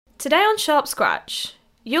Today on Sharp Scratch,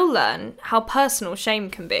 you'll learn how personal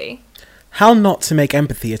shame can be, how not to make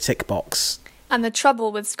empathy a tick box, and the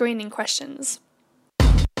trouble with screening questions.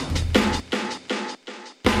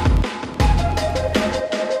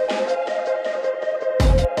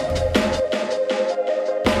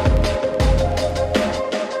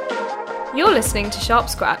 You're listening to Sharp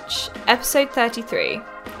Scratch, episode 33,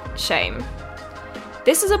 Shame.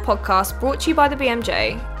 This is a podcast brought to you by the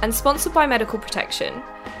BMJ and sponsored by Medical Protection,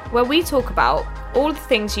 where we talk about all the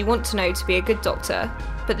things you want to know to be a good doctor,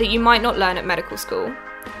 but that you might not learn at medical school.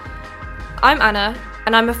 I'm Anna,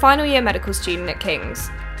 and I'm a final year medical student at King's,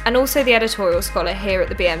 and also the editorial scholar here at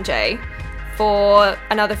the BMJ, for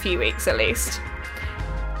another few weeks at least.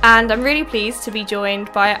 And I'm really pleased to be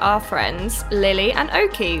joined by our friends Lily and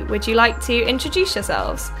Oki. Would you like to introduce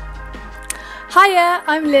yourselves? Hiya,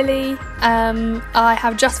 I'm Lily. I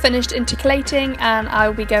have just finished intercalating and I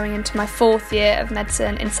will be going into my 4th year of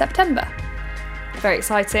medicine in September. Very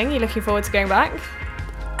exciting. You looking forward to going back?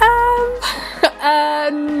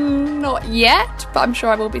 Not yet, but I'm sure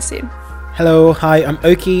I will be soon. Hello, hi, I'm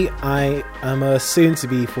Oki. I am a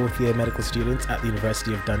soon-to-be 4th year medical student at the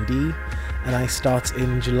University of Dundee, and I start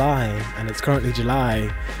in July, and it's currently July,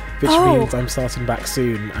 which means I'm starting back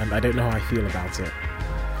soon, and I don't know how I feel about it.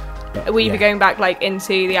 But, Will you be going back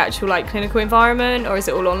into the actual clinical environment, or is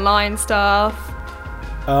it all online stuff?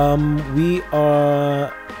 We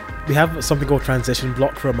have something called transition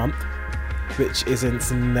block for a month, which isn't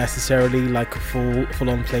necessarily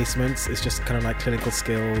full-on placements. It's just kind of clinical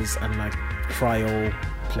skills and trial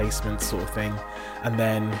placements sort of thing. And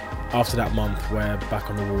then after that month, we're back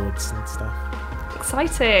on the wards and stuff.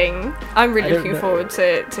 Exciting. I'm really looking forward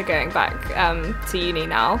to going back to uni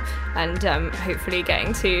now, and hopefully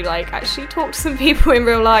getting to actually talk to some people in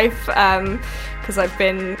real life, because I've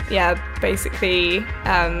been basically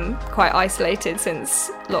quite isolated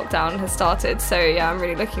since lockdown has started, so I'm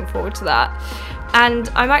really looking forward to that. And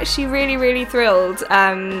I'm actually really, really thrilled.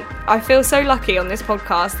 I feel so lucky on this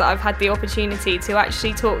podcast that I've had the opportunity to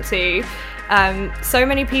actually talk to so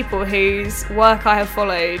many people whose work I have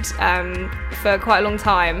followed for quite a long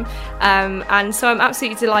time, and so I'm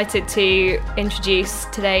absolutely delighted to introduce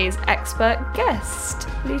today's expert guest,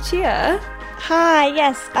 Lucia. Hi,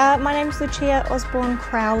 yes, my name's Lucia Osborne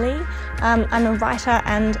Crowley. I'm a writer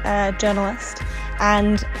and a journalist,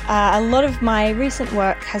 and a lot of my recent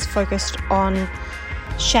work has focused on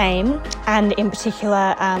shame, and in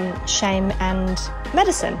particular shame and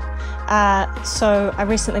medicine. So I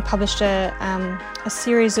recently published a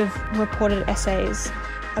series of reported essays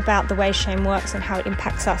about the way shame works and how it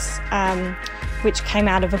impacts us, which came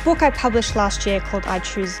out of a book I published last year called I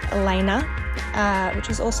Choose Elena, which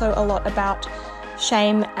is also a lot about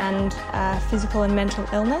shame and physical and mental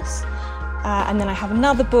illness. And then I have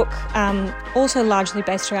another book also largely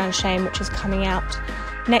based around shame, which is coming out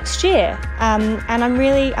next year. And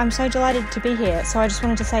I'm so delighted to be here. So I just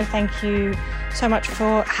wanted to say thank you so much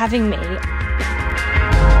for having me.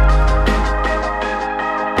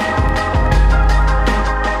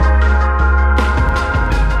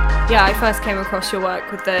 Yeah, I first came across your work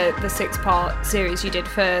with the 6-part series you did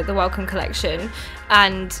for the Wellcome Collection,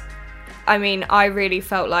 and I mean, I really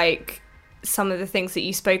felt like some of the things that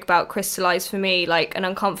you spoke about crystallised for me an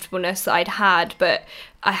uncomfortableness that I'd had, but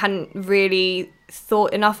I hadn't really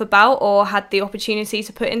thought enough about or had the opportunity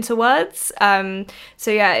to put into words. So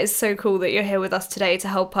yeah, it's so cool that you're here with us today to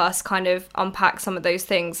help us kind of unpack some of those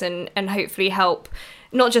things and hopefully help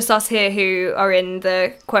not just us here who are in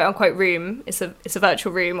the quote-unquote room, it's a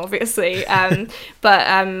virtual room obviously,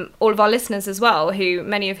 but all of our listeners as well, who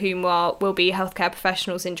many of whom will be healthcare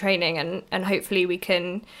professionals in training, and hopefully we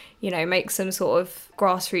can make some sort of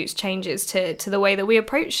grassroots changes to the way that we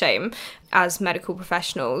approach shame as medical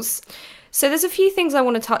professionals. So there's a few things I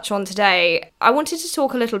want to touch on today. I wanted to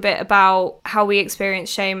talk a little bit about how we experience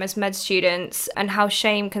shame as med students and how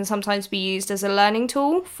shame can sometimes be used as a learning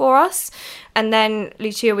tool for us. And then,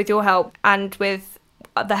 Lucia, with your help and with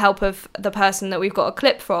the help of the person that we've got a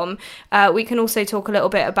clip from, we can also talk a little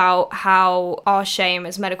bit about how our shame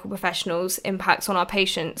as medical professionals impacts on our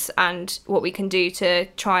patients and what we can do to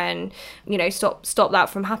try and, stop that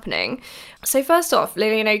from happening. So first off,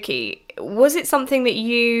 Lily and Oki, was it something that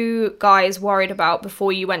you guys worried about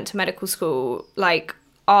before you went to medical school,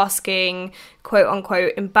 asking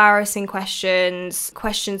quote-unquote embarrassing questions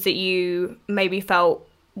that you maybe felt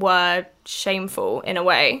were shameful in a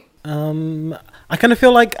way? I kind of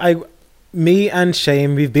feel like me and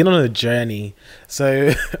shame, we've been on a journey.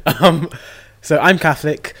 So, so I'm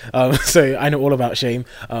Catholic, so I know all about shame.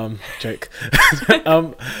 Joke.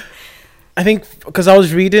 I think because I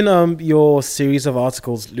was reading your series of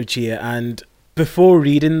articles, Lucia, and Before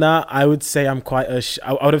reading that, I would say I'm quite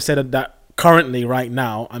I would have said that currently, right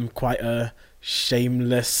now, I'm quite a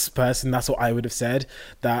shameless person. That's what I would have said,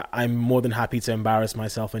 that I'm more than happy to embarrass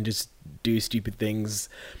myself and just do stupid things.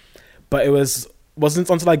 But wasn't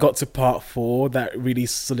until I got to part 4 that really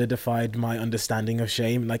solidified my understanding of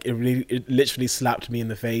shame. Like it literally slapped me in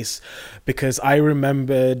the face, because I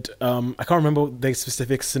remembered, I can't remember the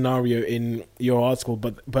specific scenario in your article,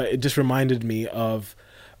 but it just reminded me of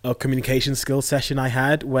a communication skills session I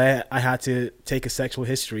had, where I had to take a sexual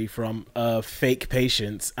history from a fake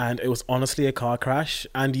patient, and it was honestly a car crash.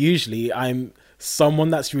 And usually I'm someone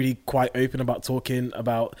that's really quite open about talking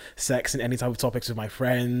about sex and any type of topics with my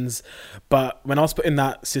friends, but when I was put in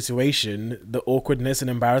that situation, the awkwardness and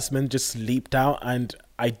embarrassment just leaped out, and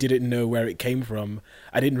I didn't know where it came from.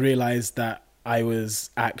 I didn't realize that I was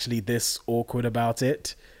actually this awkward about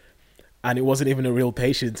it, and it wasn't even a real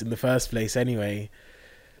patient in the first place anyway.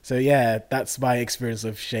 So yeah, that's my experience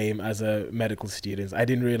of shame as a medical student. I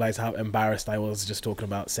didn't realize how embarrassed I was just talking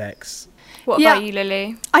about sex. What about you,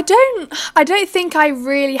 Lily? I don't think I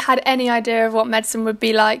really had any idea of what medicine would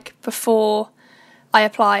be like before I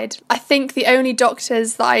applied. I think the only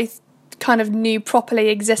doctors that I kind of knew properly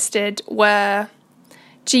existed were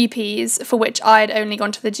GPs, for which I had only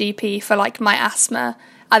gone to the GP for like my asthma,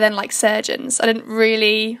 and then like surgeons. It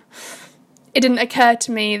didn't occur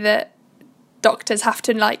to me that doctors have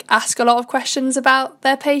to like ask a lot of questions about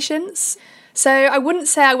their patients. So I wouldn't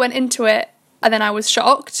say I went into it and then I was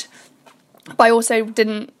shocked, but I also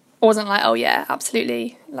wasn't like, oh yeah,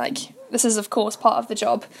 absolutely, like this is of course part of the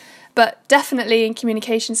job. But definitely in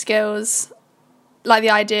communication skills, like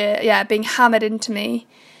the idea, being hammered into me,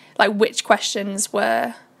 like which questions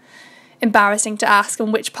were embarrassing to ask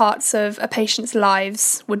and which parts of a patient's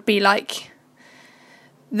lives would be like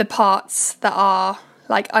the parts that are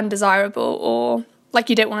like undesirable or like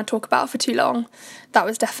you don't want to talk about for too long. That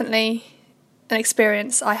was definitely an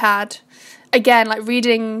experience I had. Again, like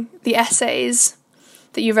reading the essays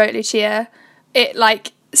that you wrote, Lucia, it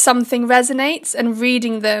like something resonates, and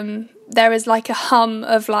reading them there is like a hum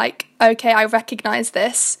of like, okay, I recognise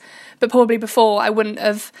this, but probably before I wouldn't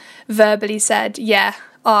have verbally said, yeah,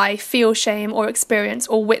 I feel shame or experience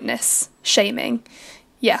or witness shaming.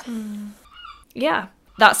 Yeah. Yeah.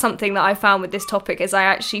 That's something that I found with this topic, is I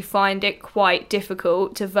actually find it quite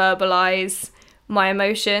difficult to verbalise my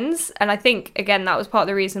emotions. And I think, again, that was part of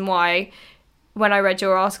the reason why when I read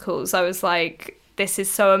your articles, I was like, this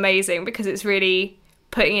is so amazing, because it's really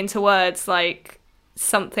putting into words like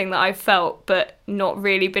something that I felt but not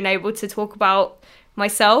really been able to talk about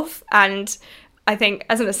myself. And I think,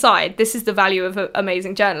 as an aside, this is the value of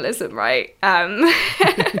amazing journalism, right?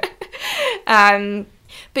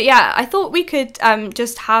 But yeah, I thought we could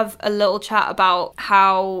just have a little chat about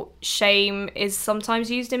how shame is sometimes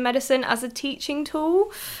used in medicine as a teaching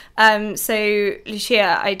tool. So,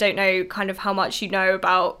 Lucia, I don't know kind of how much you know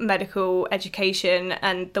about medical education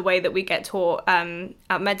and the way that we get taught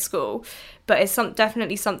at med school, but it's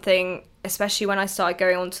definitely something, especially when I started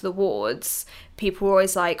going onto the wards, people were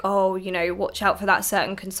always like, oh, you know, watch out for that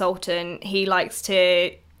certain consultant. He likes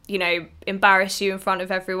to, you know, embarrass you in front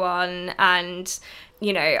of everyone. And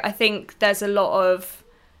you know, I think there's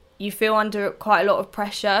you feel under quite a lot of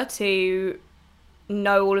pressure to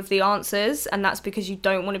know all of the answers, and that's because you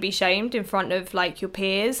don't want to be shamed in front of like your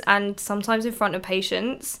peers and sometimes in front of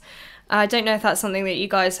patients. I don't know if that's something that you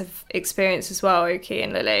guys have experienced as well, Oki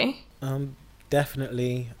and Lily.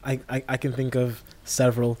 Definitely. I can think of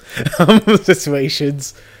several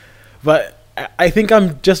situations, but I think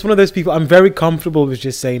I'm just one of those people, I'm very comfortable with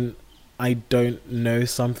just saying I don't know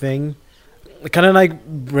something. It kind of like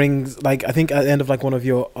brings, like, I think at the end of like one of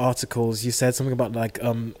your articles, you said something about like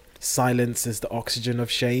silence is the oxygen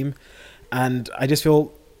of shame. And I just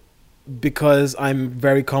feel, because I'm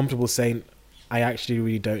very comfortable saying I actually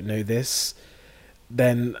really don't know this,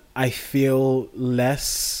 then I feel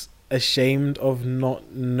less ashamed of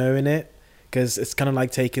not knowing it, because it's kind of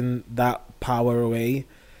like taking that power away.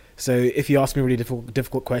 So if you ask me a really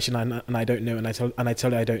difficult question and I don't know, and I tell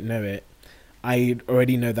you I don't know it, I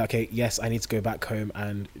already know that, okay, yes, I need to go back home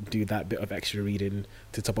and do that bit of extra reading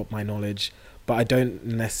to top up my knowledge, but I don't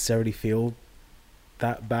necessarily feel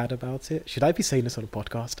that bad about it. Should I be saying this on a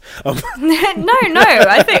podcast? No,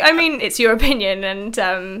 I mean, it's your opinion, and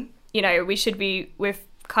you know, we're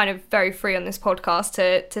kind of very free on this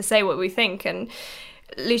podcast to say what we think. And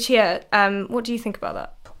Lucia, what do you think about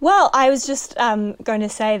that? Well, I was just going to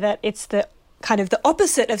say that it's the kind of the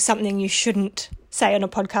opposite of something you shouldn't say on a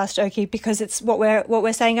podcast, Oki, because it's what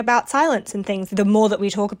we're saying about silence and things. The more that we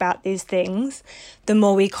talk about these things, the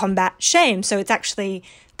more we combat shame. So it's actually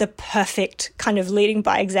the perfect kind of leading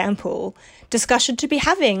by example discussion to be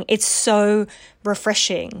having. It's so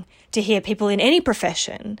refreshing to hear people in any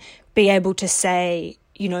profession be able to say,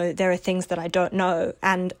 you know, there are things that I don't know,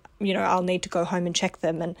 and, you know, I'll need to go home and check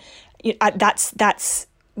them. And that's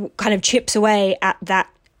kind of chips away at that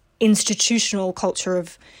institutional culture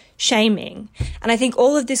of shaming. And I think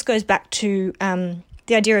all of this goes back to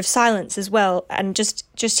the idea of silence as well, and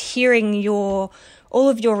just hearing all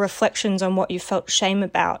of your reflections on what you felt shame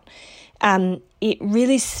about. It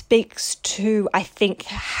really speaks to, I think,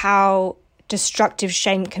 how destructive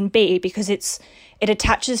shame can be, because it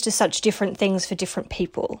attaches to such different things for different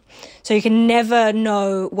people. So you can never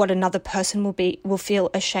know what another person will feel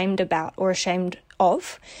ashamed about or ashamed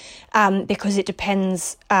of, because it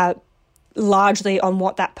depends largely on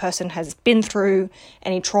what that person has been through,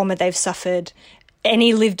 any trauma they've suffered.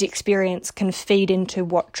 Any lived experience can feed into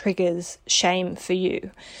what triggers shame for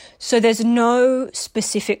you. So there's no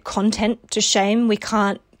specific content to shame. We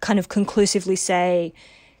can't kind of conclusively say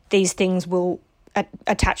these things will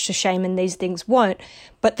attach to shame and these things won't.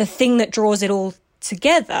 But the thing that draws it all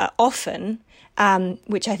together often,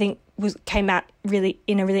 which I think came out really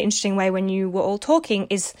in a really interesting way when you were all talking,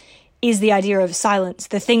 is the idea of silence.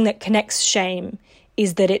 The thing that connects shame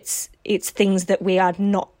is that it's things that we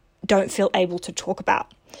don't feel able to talk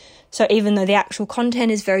about. So even though the actual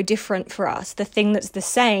content is very different for us, the thing that's the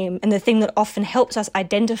same, and the thing that often helps us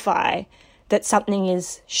identify that something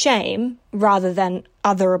is shame rather than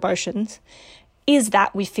other emotions, is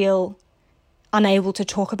that we feel unable to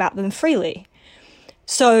talk about them freely.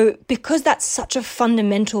 So because that's such a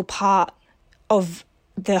fundamental part of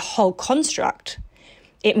the whole construct,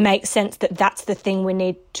 it makes sense that that's the thing we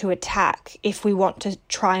need to attack if we want to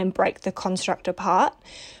try and break the construct apart,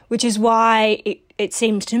 which is why it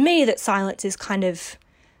seems to me that silence is kind of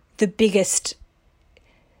the biggest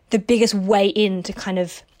way into kind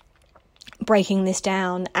of breaking this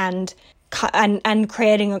down and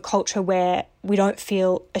creating a culture where we don't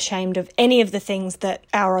feel ashamed of any of the things that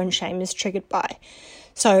our own shame is triggered by.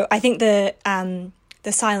 So I think the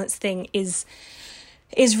silence thing is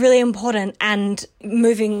really important. And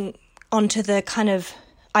moving on to the kind of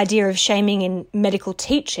idea of shaming in medical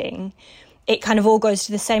teaching, it kind of all goes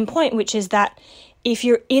to the same point, which is that if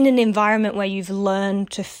you're in an environment where you've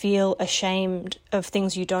learned to feel ashamed of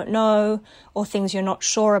things you don't know or things you're not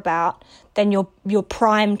sure about, then you're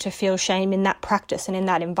primed to feel shame in that practice and in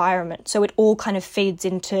that environment. So it all kind of feeds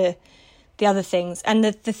into the other things. And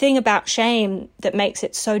the thing about shame that makes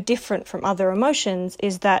it so different from other emotions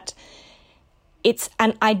is that it's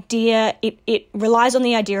an idea, it relies on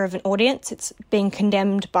the idea of an audience. It's being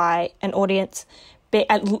condemned by an audience,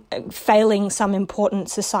 failing some important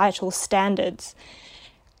societal standards.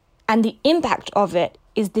 And the impact of it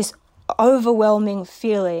is this overwhelming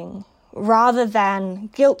feeling, rather than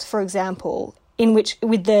guilt, for example, in which,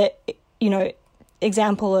 with the,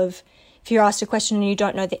 example of if you're asked a question and you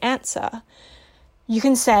don't know the answer, you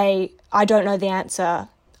can say, I don't know the answer,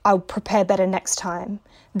 I'll prepare better next time.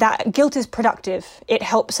 That guilt is productive. It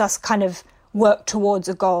helps us kind of work towards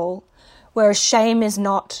a goal. Whereas shame is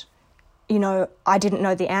not, I didn't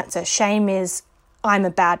know the answer. Shame is, I'm a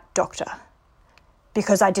bad doctor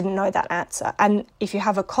because I didn't know that answer. And if you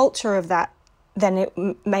have a culture of that, then it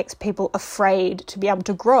makes people afraid to be able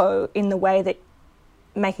to grow in the way that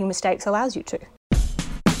making mistakes allows you to.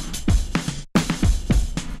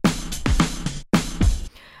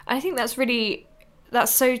 I think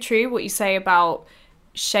that's so true what you say about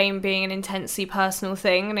shame being an intensely personal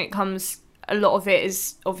thing, and a lot of it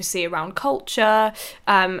is obviously around culture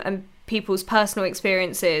and people's personal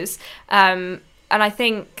experiences. And I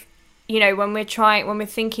think, when we're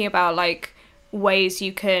thinking about like ways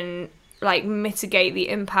you can like mitigate the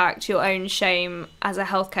impact your own shame as a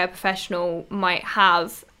healthcare professional might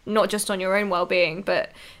have, not just on your own well-being,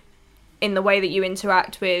 but in the way that you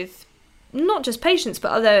interact with not just patients,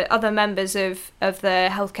 but other members of the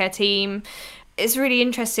healthcare team. It's really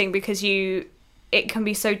interesting because it can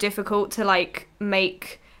be so difficult to like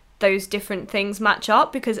make those different things match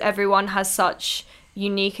up because everyone has such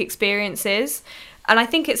unique experiences. And I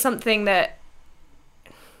think it's something that,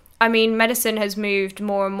 medicine has moved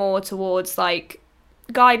more and more towards like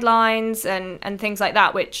guidelines and things like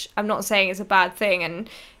that, which I'm not saying is a bad thing. And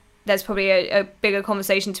there's probably a bigger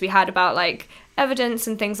conversation to be had about like evidence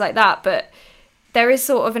and things like that. But there is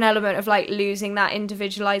sort of an element of like losing that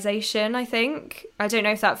individualization, I think. I don't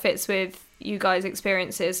know if that fits with you guys'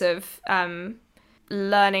 experiences of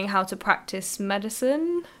learning how to practice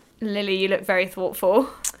medicine. Lily, you look very thoughtful.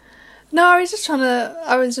 No, I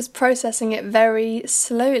was just processing it very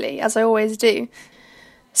slowly, as I always do.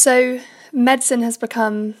 So medicine has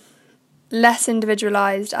become less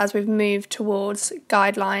individualised as we've moved towards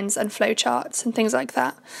guidelines and flowcharts and things like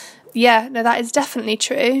that. Yeah, no, that is definitely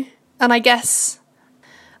true. And I guess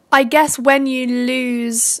when you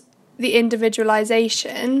lose the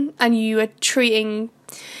individualisation and you're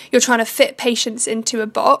trying to fit patients into a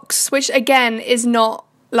box, which again is not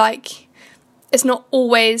like, it's not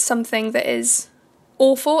always something that is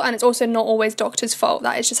awful, and it's also not always doctors' fault.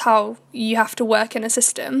 That is just how you have to work in a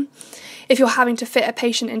system. If you're having to fit a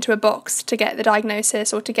patient into a box to get the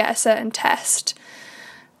diagnosis or to get a certain test,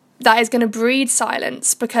 that is going to breed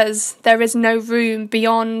silence, because there is no room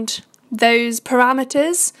beyond those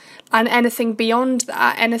parameters, and anything beyond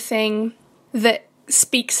that, anything that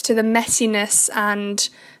speaks to the messiness and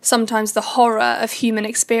sometimes the horror of human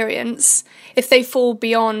experience, if they fall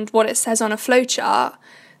beyond what it says on a flowchart,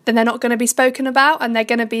 then they're not going to be spoken about and they're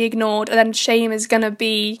going to be ignored, and then shame is going to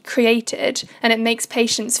be created, and it makes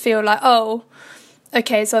patients feel like, oh,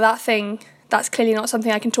 okay, so that's clearly not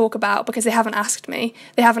something I can talk about because they haven't asked me.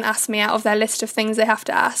 They haven't asked me out of their list of things they have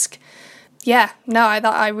to ask. Yeah, no,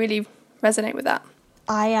 I really resonate with that.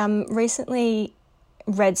 I recently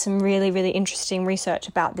read some really, really interesting research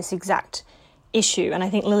about this exact issue, and I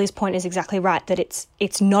think Lily's point is exactly right, that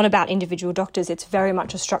it's not about individual doctors, it's very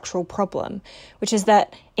much a structural problem, which is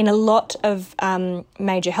that in a lot of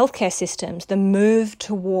major healthcare systems, the move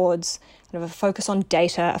towards kind of a focus on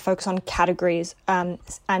data, a focus on categories,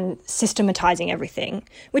 and systematizing everything,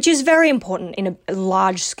 which is very important in a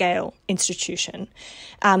large-scale institution,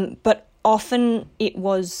 but often it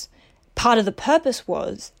was part of the purpose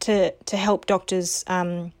was to help doctors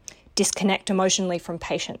disconnect emotionally from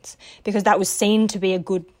patients, because that was seen to be a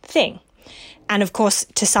good thing. And of course,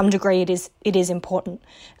 to some degree, it is important.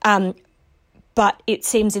 But it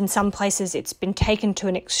seems in some places it's been taken to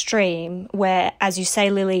an extreme where, as you say,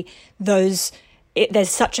 Lily, there's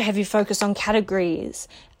such a heavy focus on categories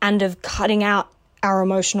and of cutting out our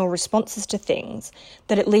emotional responses to things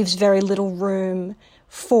that it leaves very little room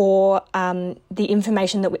for the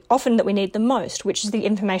information that we need the most, which is the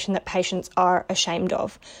information that patients are ashamed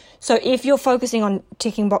of. So if you're focusing on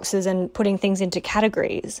ticking boxes and putting things into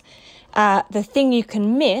categories, the thing you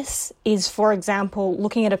can miss is, for example,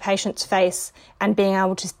 looking at a patient's face and being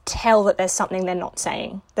able to tell that there's something they're not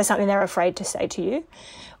saying. There's something they're afraid to say to you.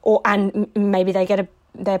 And maybe they get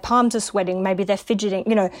their palms are sweating, maybe they're fidgeting,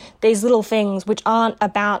 these little things which aren't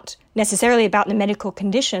necessarily about the medical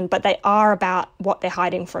condition, but they are about what they're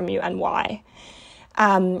hiding from you and why.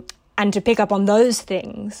 And to pick up on those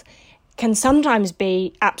things can sometimes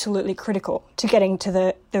be absolutely critical to getting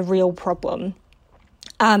to the real problem.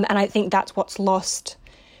 And I think that's what's lost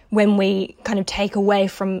when we kind of take away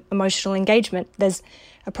from emotional engagement. There's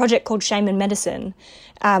a project called Shame in Medicine,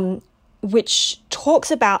 which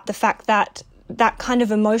talks about the fact that kind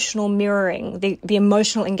of emotional mirroring, the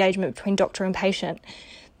emotional engagement between doctor and patient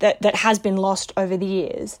that has been lost over the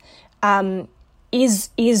years,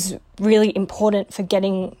 is really important for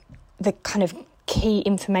getting the kind of key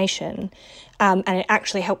information, and it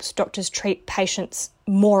actually helps doctors treat patients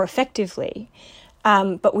more effectively.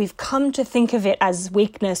 But we've come to think of it as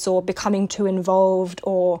weakness or becoming too involved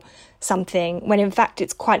or something, when in fact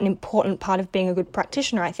it's quite an important part of being a good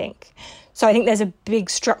practitioner, I think. So I think there's a big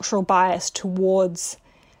structural bias towards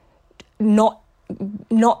not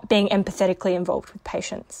being empathetically involved with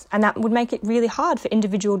patients. And that would make it really hard for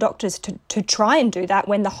individual doctors to try and do that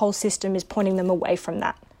when the whole system is pointing them away from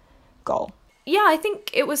that goal. Yeah, I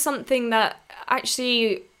think it was something that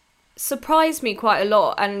actually surprised me quite a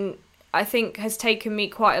lot, and I think has taken me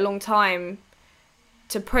quite a long time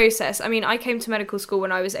to process. I mean, I came to medical school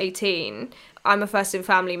when I was 18. I'm a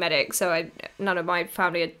first-in-family medic, so none of my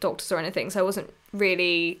family are doctors or anything, so I wasn't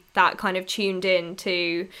really that kind of tuned in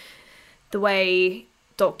to the way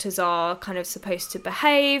doctors are kind of supposed to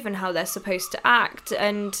behave and how they're supposed to act,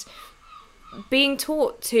 and being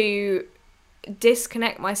taught to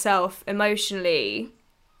disconnect myself emotionally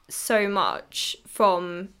so much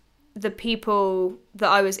from the people that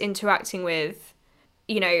I was interacting with,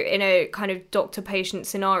 in a kind of doctor-patient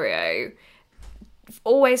scenario,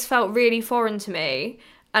 always felt really foreign to me.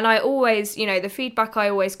 And I always, the feedback I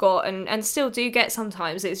always got and still do get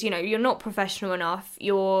sometimes is, you're not professional enough,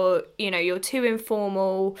 you're too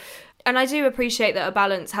informal. And I do appreciate that a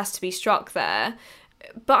balance has to be struck there.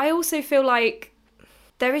 But I also feel like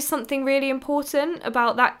there is something really important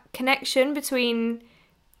about that connection between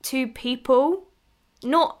two people,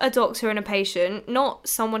 not a doctor and a patient, not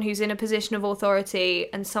someone who's in a position of authority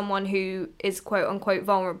and someone who is quote unquote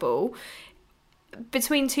vulnerable,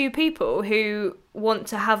 between two people who want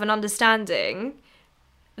to have an understanding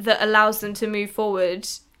that allows them to move forward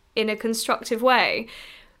in a constructive way.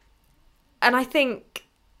 And I think,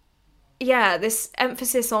 this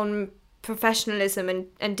emphasis on professionalism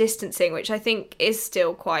and distancing, which I think is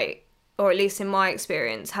still quite, or at least in my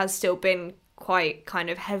experience, has still been quite kind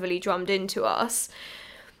of heavily drummed into us.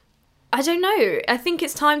 I don't know. I think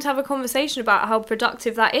it's time to have a conversation about how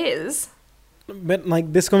productive that is. But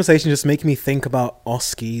like this conversation just making me think about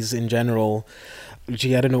OSCEs in general.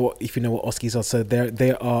 Gee, I don't know if you know what OSCEs are. So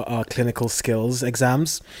they are clinical skills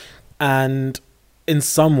exams, and in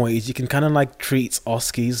some ways you can kind of like treat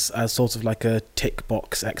OSCEs as sort of like a tick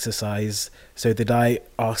box exercise. So did I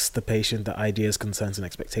ask the patient the ideas, concerns, and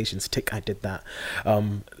expectations? Tick, I did that.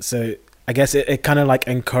 So I guess it kind of like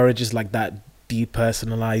encourages like that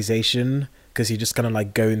depersonalization, because you're just kind of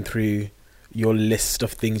like going through your list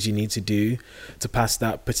of things you need to do to pass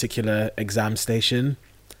that particular exam station.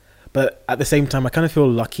 But at the same time, I kind of feel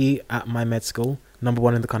lucky at my med school, number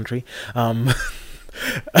one in the country,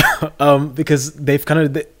 because they've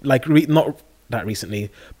kind of like not that recently,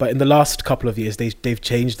 but in the last couple of years, they've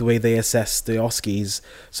changed the way they assess the OSCEs.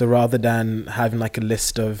 So rather than having like a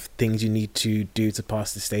list of things you need to do to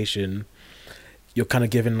pass the station, you're kind of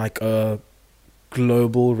given like a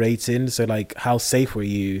global rating. So like, how safe were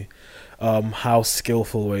you? How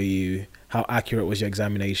skillful were you? How accurate was your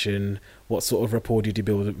examination? What sort of rapport did you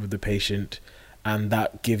build with the patient? And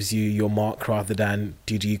that gives you your mark, rather than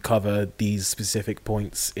did you cover these specific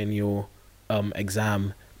points in your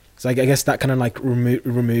exam. So I guess that kind of like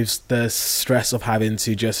removes the stress of having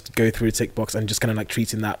to just go through a tick box, and just kind of like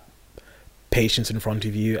treating that patient in front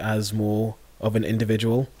of you as more of an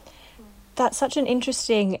individual. That's such an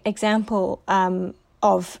interesting example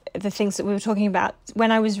of the things that we were talking about.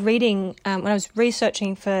 When I was reading, when I was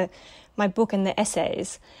researching for my book and the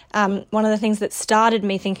essays, one of the things that started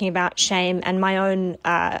me thinking about shame and my own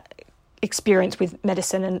experience with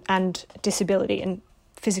medicine and disability and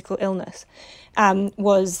physical illness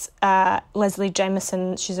was Leslie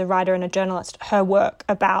Jameson. She's a writer and a journalist. Her work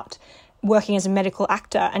about working as a medical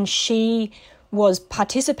actor, and she was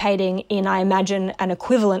participating in, I imagine, an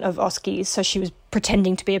equivalent of OSCEs. So she was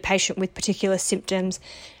pretending to be a patient with particular symptoms,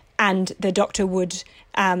 and the doctor would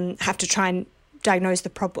have to try and diagnose the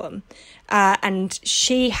problem. And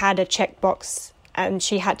she had a checkbox, and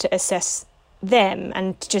she had to assess them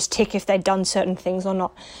and just tick if they'd done certain things or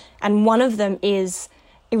not. And one of them is,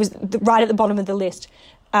 it was right at the bottom of the list,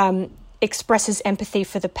 expresses empathy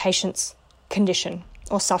for the patient's condition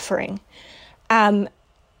or suffering.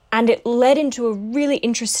 And it led into a really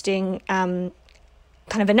interesting kind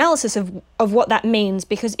of analysis of what that means,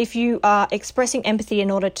 because if you are expressing empathy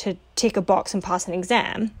in order to tick a box and pass an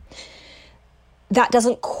exam, that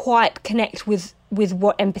doesn't quite connect with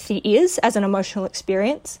what empathy is as an emotional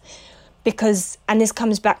experience. Because, and this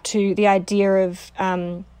comes back to the idea of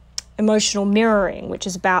emotional mirroring, which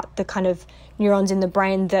is about the kind of neurons in the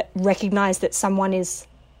brain that recognize that someone is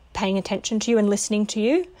paying attention to you and listening to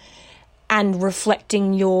you, and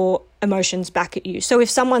reflecting your emotions back at you. So if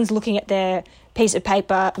someone's looking at their piece of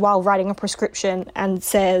paper while writing a prescription and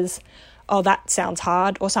says, oh, that sounds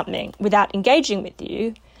hard or something, without engaging with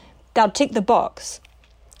you, they'll tick the box,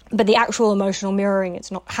 but the actual emotional mirroring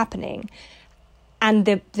is not happening. And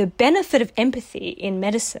the benefit of empathy in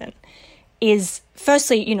medicine is,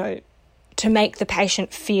 firstly, to make the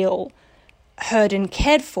patient feel heard and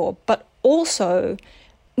cared for, but also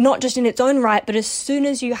not just in its own right, but as soon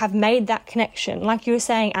as you have made that connection, like you were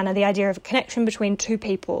saying, Anna, the idea of a connection between two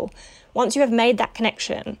people, once you have made that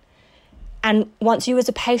connection, and once you as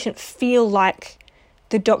a patient feel like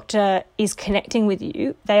the doctor is connecting with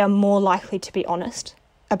you, they are more likely to be honest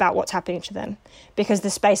about what's happening to them, because the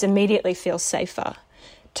space immediately feels safer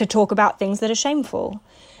to talk about things that are shameful.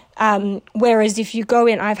 Whereas if you go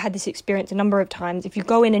in, I've had this experience a number of times, if you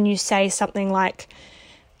go in and you say something like,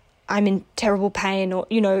 I'm in terrible pain, or,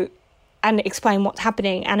 and explain what's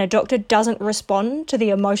happening, and a doctor doesn't respond to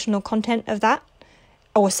the emotional content of that,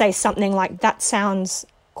 or say something like, that sounds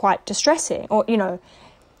quite distressing, or,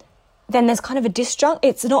 then there's kind of a disjunct.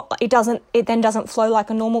 It then doesn't flow like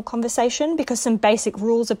a normal conversation, because some basic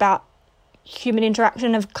rules about human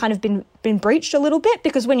interaction have kind of been breached a little bit,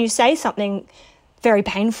 because when you say something very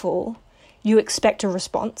painful, you expect a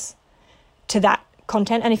response to that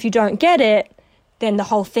content, and if you don't get it, then the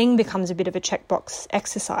whole thing becomes a bit of a checkbox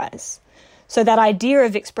exercise. So that idea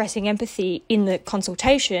of expressing empathy in the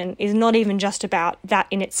consultation is not even just about that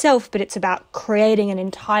in itself, but it's about creating an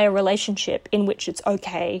entire relationship in which it's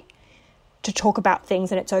okay to talk about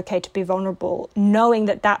things and it's okay to be vulnerable, knowing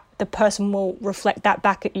that the person will reflect that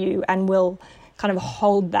back at you and will kind of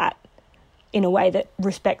hold that in a way that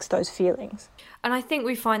respects those feelings. And I think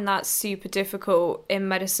we find that super difficult in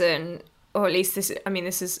medicine, or at least this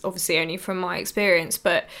is obviously only from my experience,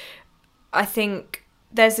 but I think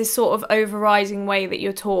there's this sort of overriding way that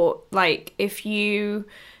you're taught, like, if you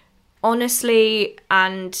honestly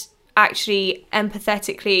and actually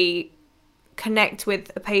empathetically connect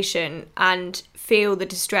with a patient and feel the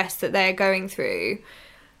distress that they're going through,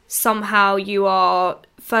 somehow you are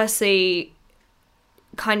firstly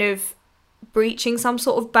kind of breaching some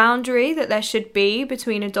sort of boundary that there should be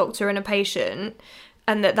between a doctor and a patient,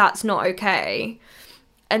 and that's not okay.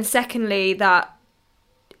 And secondly, that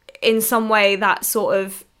in some way that sort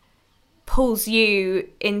of pulls you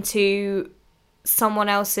into someone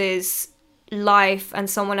else's life and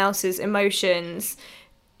someone else's emotions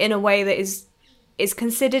in a way that is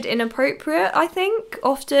considered inappropriate, I think,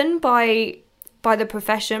 often by the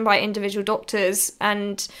profession, by individual doctors.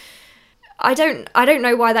 And I don't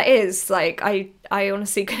know why that is. Like, I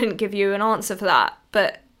honestly couldn't give you an answer for that,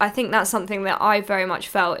 but I think that's something that I very much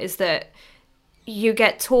felt, is that you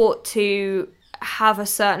get taught to have a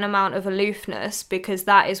certain amount of aloofness because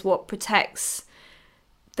that is what protects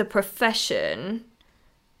the profession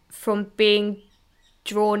from being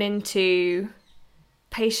drawn into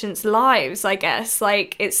patients' lives, I guess.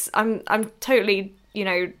 Like, I'm totally,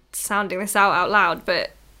 sounding this out loud, but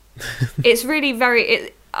it's really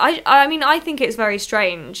I mean, I think it's very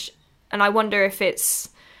strange, and I wonder if it's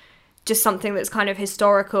just something that's kind of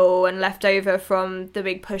historical and left over from the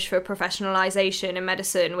big push for professionalization in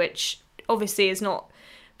medicine, which obviously is not,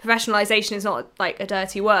 professionalization is not like a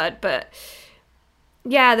dirty word, but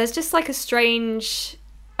yeah, there's just like a strange,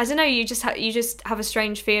 I don't know, you just have a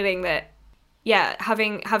strange feeling that, yeah,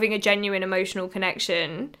 having a genuine emotional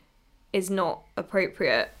connection is not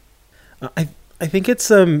appropriate. I think it's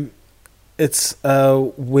a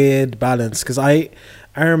weird balance, because I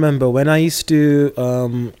remember when I used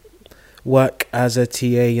to work as a TA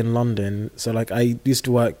in London. So like I used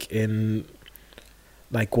to work in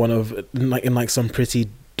like some pretty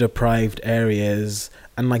deprived areas,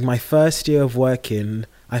 and like my first year of working,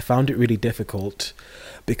 I found it really difficult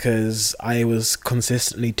because I was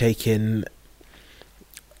consistently taking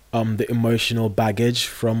the emotional baggage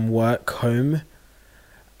from work home.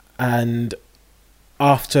 And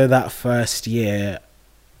after that first year,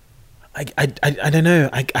 I don't know,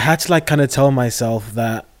 I had to like kind of tell myself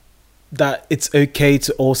that it's okay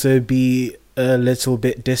to also be a little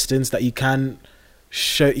bit distant, that you can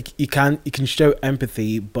show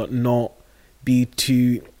empathy but not be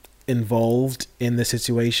too involved in the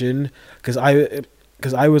situation, because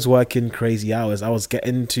I was working crazy hours. I was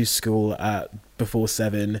getting to school at before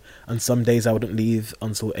 7, and some days I wouldn't leave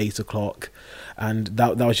until 8 o'clock, and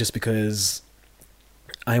that was just because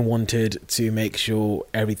I wanted to make sure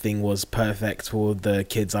everything was perfect for the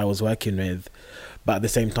kids I was working with, but at the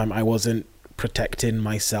same time I wasn't protecting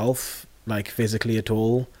myself like physically at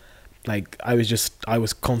all. Like I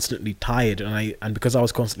was constantly tired, and because I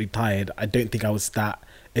was constantly tired, I don't think I was that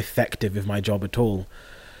effective with my job at all.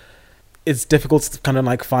 It's difficult to kind of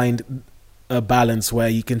like find a balance where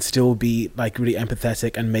you can still be like really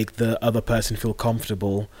empathetic and make the other person feel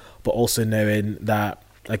comfortable, but also knowing that,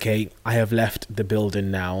 okay, I have left the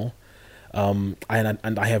building now, and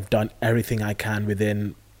I have done everything I can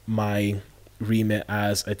within my remit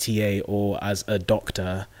as a TA or as a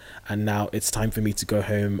doctor, and now it's time for me to go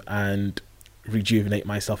home and rejuvenate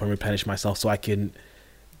myself and replenish myself, so I can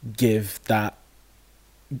give that,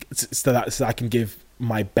 so I can give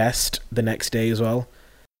my best the next day as well.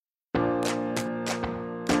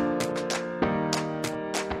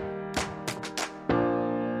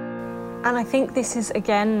 And I think this is,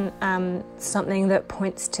 again, something that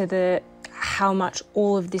points to how much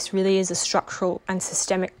all of this really is a structural and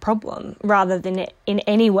systemic problem, rather than in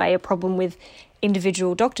any way a problem with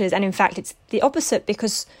individual doctors. And in fact, it's the opposite,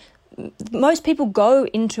 because most people go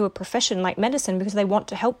into a profession like medicine because they want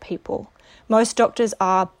to help people. Most doctors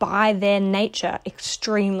are, by their nature,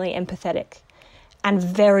 extremely empathetic and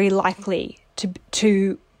very likely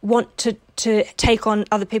to want to take on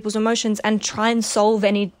other people's emotions and try and solve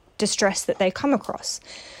any distress that they come across.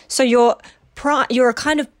 So you're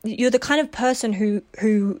the kind of person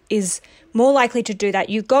who is more likely to do that.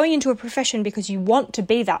 You're going into a profession because you want to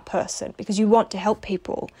be that person, because you want to help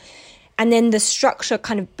people, and then the structure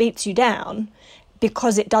kind of beats you down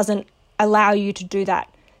because it doesn't allow you to do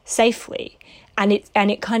that safely, and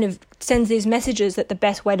it kind of sends these messages that the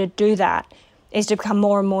best way to do that is to become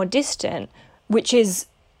more and more distant, which is,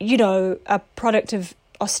 a product of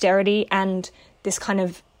austerity and this kind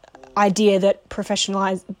of idea that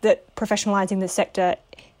professionalizing the sector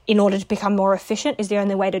in order to become more efficient is the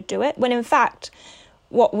only way to do it, when in fact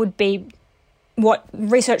what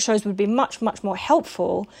research shows would be much, much more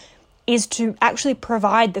helpful is to actually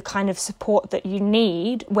provide the kind of support that you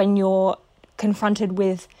need when you're confronted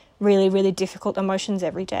with really, really difficult emotions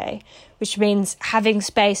every day, which means having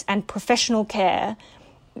space and professional care,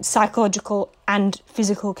 psychological and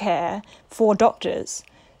physical care for doctors,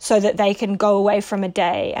 so that they can go away from a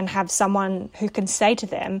day and have someone who can say to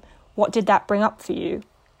them, what did that bring up for you?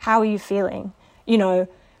 How are you feeling? You know,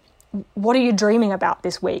 what are you dreaming about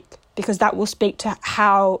this week? Because that will speak to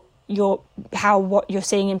how what you're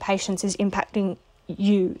seeing in patients is impacting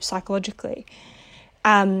you psychologically.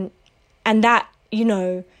 And that, you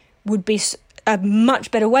know, would be a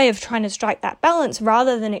much better way of trying to strike that balance,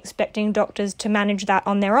 rather than expecting doctors to manage that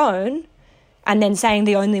on their own and then saying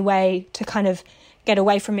the only way to kind of get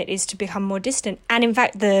away from it is to become more distant. And in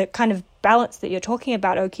fact, the kind of balance that you're talking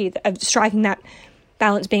about, Oki, of striking that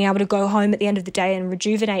balance, being able to go home at the end of the day and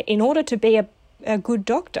rejuvenate in order to be a good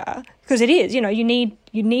doctor, because it is, you know, you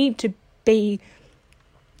need to be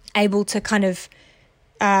able to kind of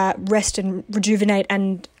rest and rejuvenate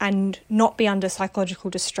and not be under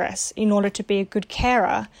psychological distress in order to be a good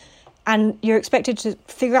carer. And you're expected to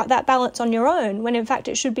figure out that balance on your own, when in fact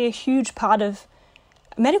it should be a huge part of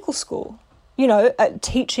medical school. You know,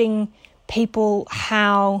 teaching people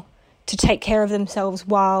how to take care of themselves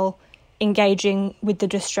while engaging with the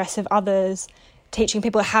distress of others, teaching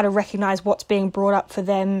people how to recognise what's being brought up for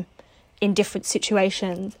them in different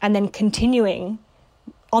situations, and then continuing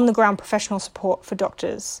on-the-ground professional support for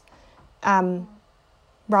doctors,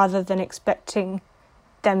 rather than expecting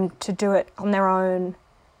them to do it on their own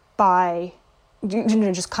by, you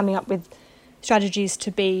know, just coming up with strategies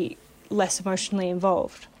to be less emotionally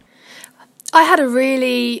involved. I had a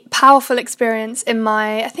really powerful experience in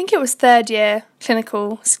my, I think it was third year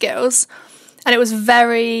clinical skills, and it was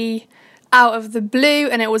very out of the blue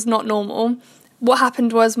and it was not normal. What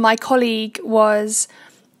happened was my colleague was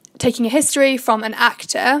taking a history from an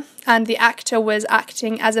actor, and the actor was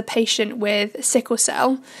acting as a patient with sickle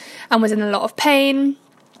cell and was in a lot of pain,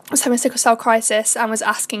 was having a sickle cell crisis and was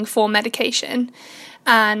asking for medication.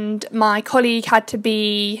 And my colleague had to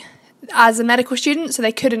be as a medical student, so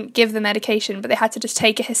they couldn't give the medication, but they had to just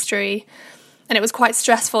take a history, and it was quite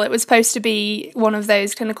stressful. It was supposed to be one of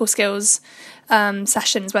those clinical skills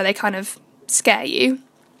sessions where they kind of scare you,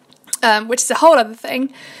 which is a whole other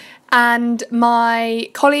thing. And my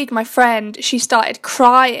colleague, my friend, she started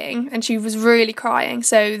crying, and she was really crying.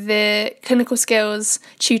 So the clinical skills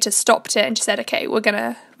tutor stopped it, and she said, "Okay, we're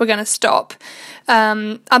gonna stop."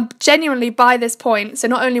 And genuinely, by this point, so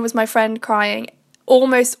not only was my friend crying,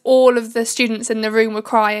 almost all of the students in the room were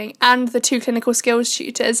crying, and the two clinical skills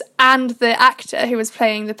tutors and the actor who was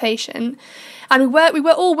playing the patient. And we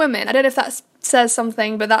were all women. I don't know if that says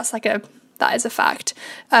something, but that is a fact.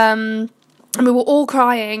 And we were all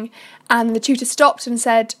crying, and the tutor stopped and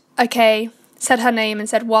said, "Okay," said her name and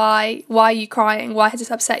said, why are you crying? Why has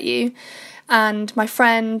this upset you? And my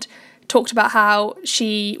friend talked about how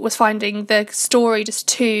she was finding the story just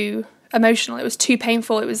too emotional. It was too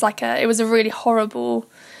painful. It was a really horrible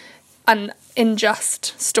and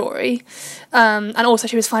unjust story. And also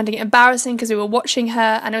she was finding it embarrassing because we were watching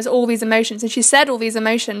her, and it was all these emotions. And she said all these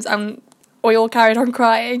emotions, and we all carried on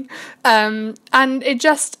crying. And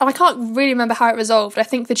I can't really remember how it resolved. I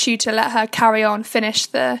think the tutor let her carry on, finish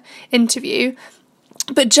the interview.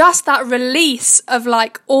 But just that release of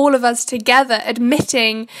all of us together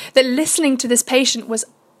admitting that listening to this patient was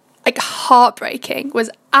heartbreaking, was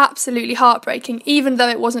absolutely heartbreaking, even though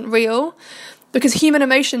it wasn't real, because human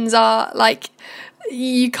emotions are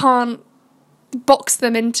you can't box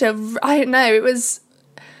them into, I don't know,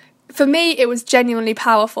 for me it was genuinely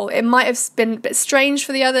powerful. It might have been a bit strange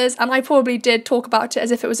for the others, and I probably did talk about it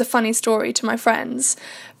as if it was a funny story to my friends,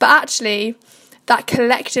 but actually that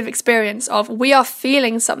collective experience of we are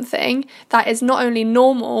feeling something that is not only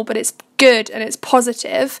normal, but it's good and it's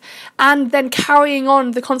positive, and then carrying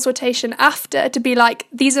on the consultation after to be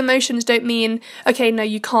these emotions don't mean, okay, no,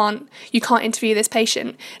 you can't interview this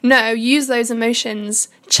patient. No, use those emotions,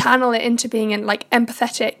 channel it into being an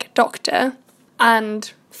empathetic doctor,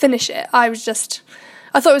 and finish it. I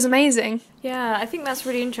thought it was amazing. Yeah, I think that's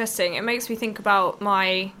really interesting. It makes me think about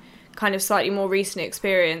my kind of slightly more recent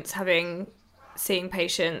experience seeing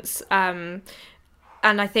patients,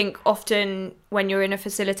 and I think often when you're in a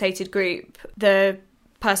facilitated group, the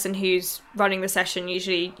person who's running the session,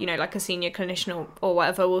 usually, a senior clinician or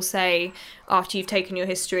whatever, will say, after you've taken your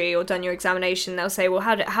history or done your examination, they'll say, well,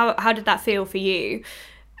 how did that feel for you?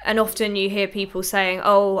 And often you hear people saying,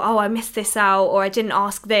 oh, I missed this out, or I didn't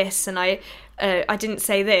ask this, and I didn't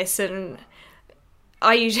say this. And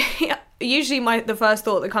I usually the first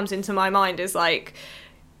thought that comes into my mind is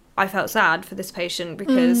I felt sad for this patient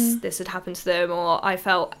because this had happened to them, or I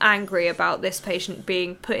felt angry about this patient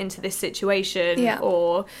being put into this situation,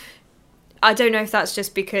 or I don't know if that's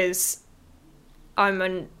just because I'm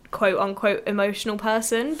a quote-unquote emotional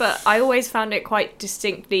person, but I always found it quite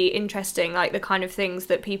distinctly interesting, like the kind of things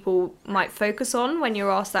that people might focus on when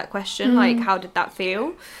you're asked that question, like how did that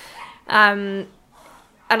feel? And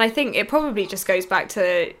I think it probably just goes back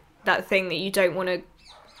to that thing that you don't want to...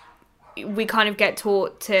 We kind of get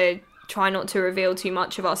taught to try not to reveal too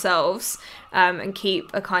much of ourselves, and keep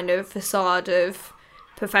a kind of facade of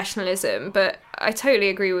professionalism. But I totally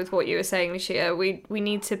agree with what you were saying, Lucia. We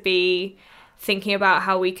need to be thinking about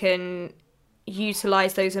how we can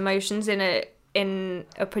utilise those emotions in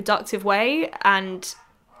a productive way and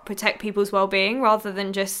protect people's well-being, rather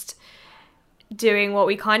than just doing what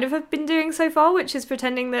we kind of have been doing so far, which is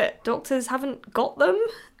pretending that doctors haven't got them.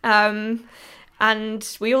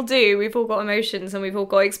 And we all do. We've all got emotions and we've all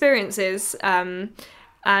got experiences. And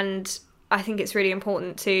I think it's really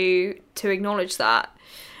important to acknowledge that.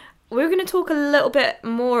 We're going to talk a little bit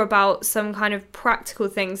more about some kind of practical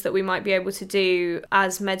things that we might be able to do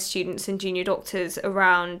as med students and junior doctors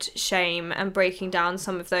around shame, and breaking down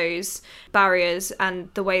some of those barriers and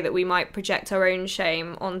the way that we might project our own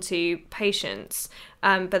shame onto patients.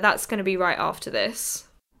 But that's going to be right after this.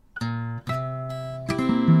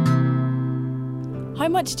 How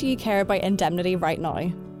much do you care about indemnity right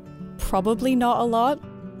now? Probably not a lot.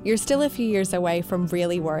 You're still a few years away from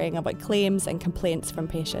really worrying about claims and complaints from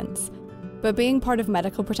patients. But being part of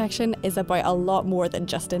medical protection is about a lot more than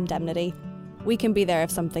just indemnity. We can be there if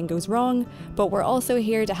something goes wrong, but we're also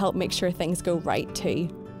here to help make sure things go right too.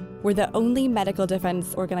 We're the only medical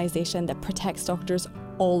defence organisation that protects doctors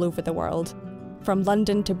all over the world. From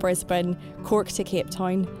London to Brisbane, Cork to Cape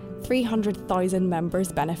Town, 300,000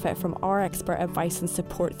 members benefit from our expert advice and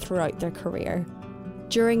support throughout their career.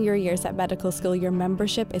 During your years at medical school, your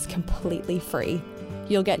membership is completely free.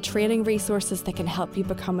 You'll get training resources that can help you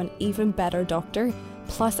become an even better doctor,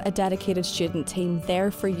 plus a dedicated student team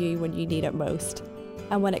there for you when you need it most.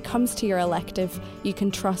 And when it comes to your elective, you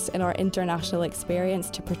can trust in our international experience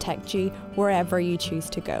to protect you wherever you choose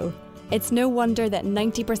to go. It's no wonder that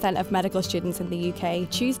 90% of medical students in the UK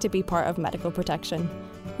choose to be part of medical protection.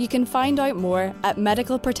 You can find out more at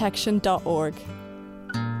medicalprotection.org.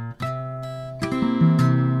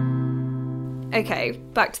 Okay,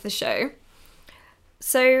 back to the show.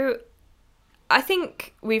 So I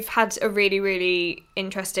think we've had a really, really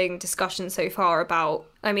interesting discussion so far about,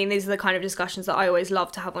 I mean, these are the kind of discussions that I always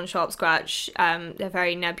love to have on Sharp Scratch. They're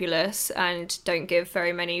very nebulous and don't give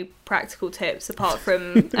very many practical tips apart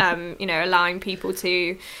from, allowing people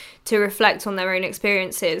to reflect on their own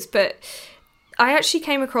experiences. But I actually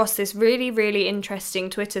came across this really, really interesting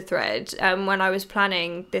Twitter thread when I was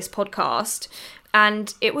planning this podcast.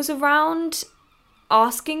 And it was around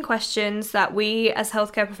asking questions that we as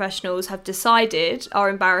healthcare professionals have decided are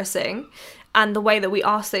embarrassing, and the way that we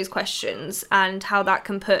ask those questions and how that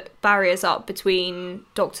can put barriers up between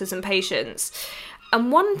doctors and patients. And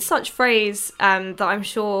one such phrase that I'm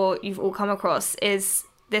sure you've all come across is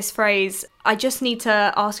this phrase, "I just need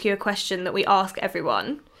to ask you a question that we ask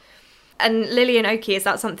everyone." And Lily and Oki, is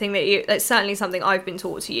that something that that's certainly something I've been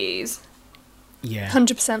taught to use? Yeah.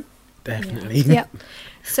 100%. Definitely. Yeah.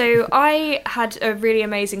 So I had a really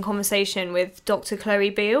amazing conversation with Dr.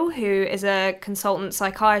 Chloe Beale, who is a consultant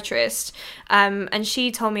psychiatrist, and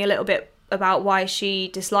she told me a little bit about why she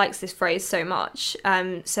dislikes this phrase so much.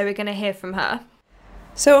 So we're going to hear from her.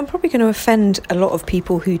 So I'm probably going to offend a lot of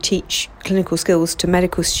people who teach clinical skills to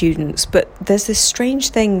medical students, but there's this strange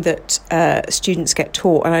thing that students get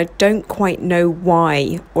taught, and I don't quite know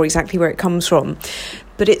why or exactly where it comes from.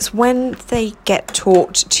 But it's when they get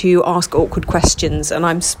taught to ask awkward questions, and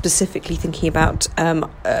I'm specifically thinking about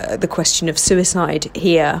the question of suicide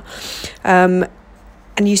here.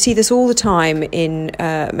 And you see this all the time in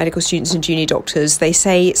medical students and junior doctors. They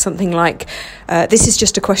say something like, this is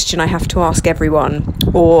just a question I have to ask everyone,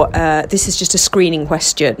 or this is just a screening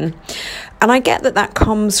question. And I get that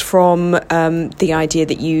comes from the idea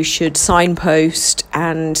that you should signpost,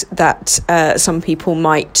 and that some people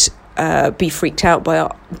might be freaked out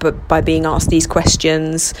by being asked these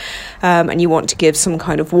questions, and you want to give some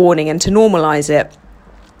kind of warning and to normalise it.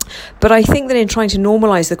 But I think that in trying to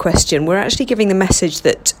normalise the question, we're actually giving the message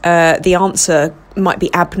that the answer might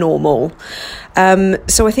be abnormal.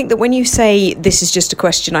 So I think that when you say, this is just a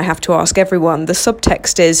question I have to ask everyone, the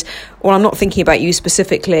subtext is, well, I'm not thinking about you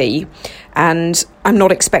specifically, and I'm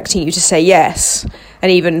not expecting you to say yes.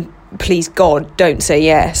 And even, please God, don't say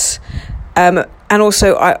yes. And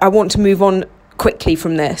also, I want to move on quickly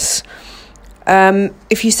from this.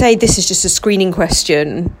 If you say this is just a screening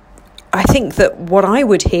question, I think that what I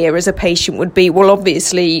would hear as a patient would be, well,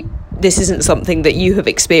 obviously, this isn't something that you have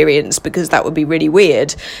experienced, because that would be really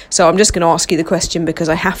weird. So I'm just going to ask you the question because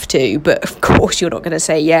I have to, but of course you're not going to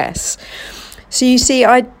say yes. So you see,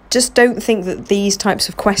 I just don't think that these types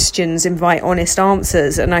of questions invite honest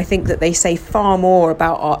answers, and I think that they say far more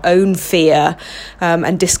about our own fear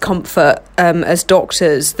and discomfort as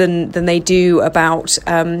doctors than they do about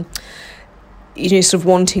sort of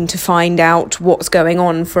wanting to find out what's going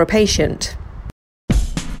on for a patient.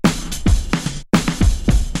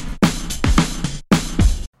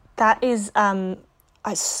 That is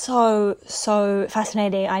so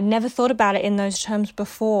fascinating. I never thought about it in those terms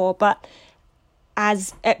before, but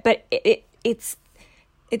it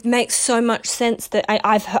makes so much sense that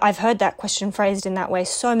I've heard that question phrased in that way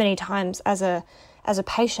so many times as a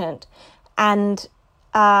patient, and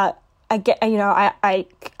I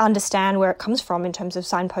understand where it comes from in terms of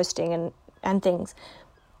signposting and things,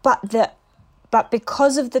 but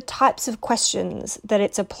because of the types of questions that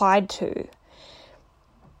it's applied to,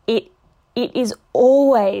 it is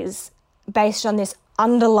always based on this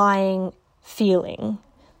underlying feeling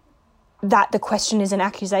that the question is an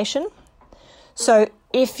accusation. So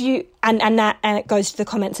if you and it goes to the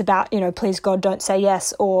comments about, please God don't say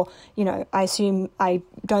yes, or I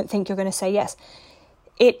don't think you're going to say yes.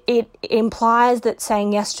 It implies that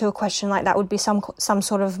saying yes to a question like that would be some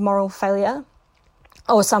sort of moral failure,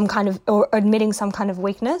 or admitting some kind of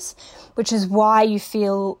weakness, which is why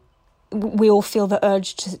we all feel the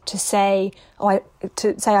urge to say I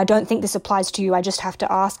don't think this applies to you, I just have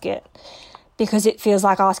to ask it, because it feels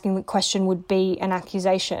like asking the question would be an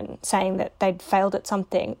accusation, saying that they'd failed at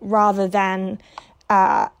something, rather than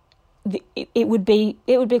it would be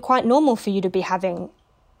quite normal for you to be having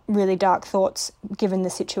really dark thoughts given the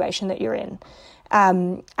situation that you're in,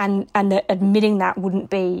 and that admitting that wouldn't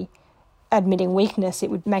be admitting weakness. It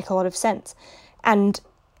would make a lot of sense. And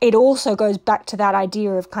it also goes back to that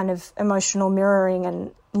idea of kind of emotional mirroring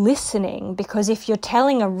and listening, because if you're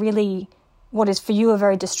telling what is for you a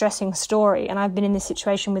very distressing story, and I've been in this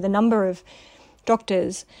situation with a number of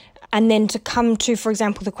doctors, and then to come to, for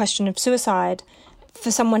example, the question of suicide,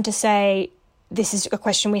 for someone to say, this is a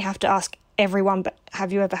question we have to ask everyone, but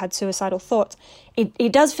have you ever had suicidal thoughts?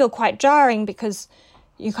 It does feel quite jarring, because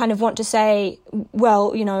you kind of want to say,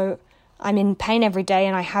 well, I'm in pain every day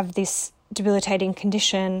and I have this debilitating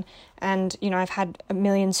condition, and I've had a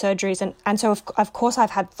million surgeries, and so of course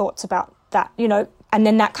I've had thoughts about that, and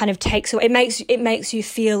then that kind of it makes you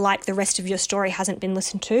feel like the rest of your story hasn't been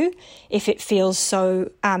listened to, if it feels so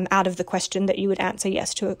out of the question that you would answer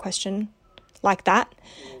yes to a question like that.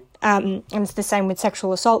 And it's the same with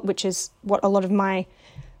sexual assault, which is what a lot of my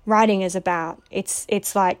writing is about.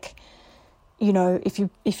 It's like,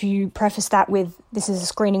 if you preface that with, this is a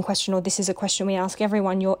screening question, or this is a question we ask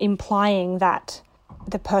everyone, you're implying that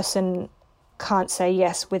the person can't say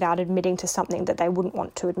yes without admitting to something that they wouldn't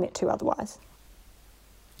want to admit to otherwise.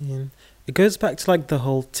 Yeah. It goes back to the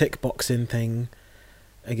whole tick boxing thing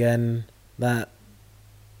again, that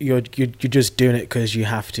you're just doing it because you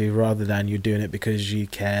have to, rather than you're doing it because you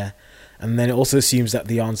care. And then it also assumes that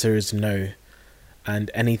the answer is no, and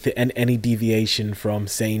any deviation from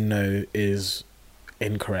saying no is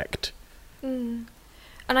incorrect. And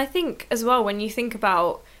I think as well, when you think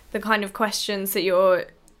about the kind of questions that you're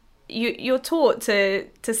taught to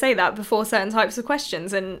say that before certain types of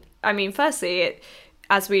questions, and I mean, firstly,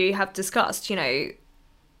 as we have discussed,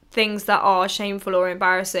 things that are shameful or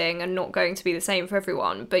embarrassing are not going to be the same for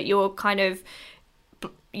everyone, but you're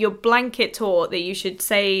blanket taught that you should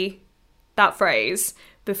say that phrase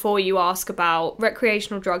before you ask about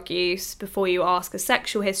recreational drug use, before you ask a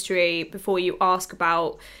sexual history, before you ask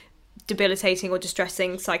about debilitating or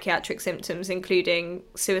distressing psychiatric symptoms, including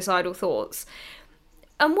suicidal thoughts.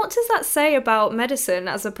 And what does that say about medicine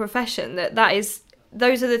as a profession,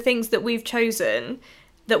 those are the things that we've chosen,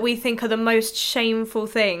 that we think are the most shameful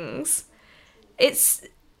things?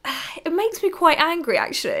 It makes me quite angry,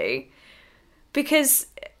 actually, because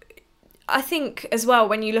I think as well,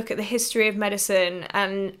 when you look at the history of medicine,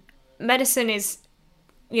 and medicine is,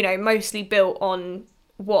 mostly built on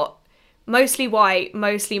what mostly white,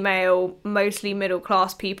 mostly male, mostly middle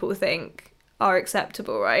class people think are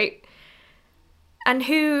acceptable, right? And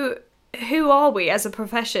who are we as a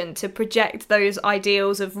profession to project those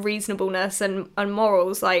ideals of reasonableness and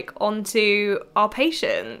morals onto our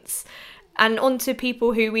patients and onto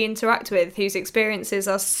people who we interact with, whose experiences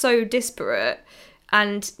are so disparate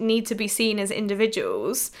and need to be seen as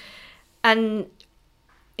individuals? And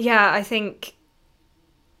yeah, I think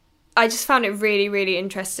I just found it really, really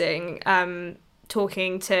interesting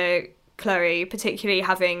talking to Chloe, particularly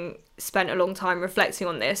having spent a long time reflecting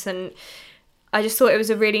on this, and I just thought it was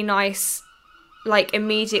a really nice like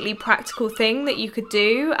immediately practical thing that you could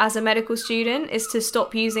do as a medical student is to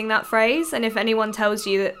stop using that phrase. And if anyone tells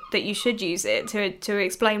you that you should use it, to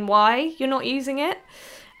explain why you're not using it.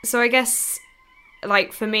 So I guess,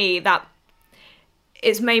 like, for me, that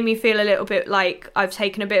it's made me feel a little bit like I've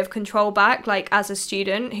taken a bit of control back, like as a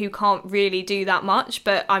student who can't really do that much,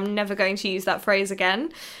 but I'm never going to use that phrase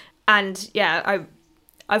again. And yeah,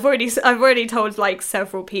 I've already told like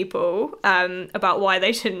several people about why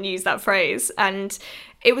they shouldn't use that phrase. And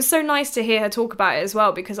it was so nice to hear her talk about it as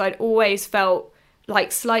well, because I'd always felt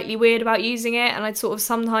like slightly weird about using it, and I'd sort of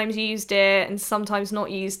sometimes used it and sometimes not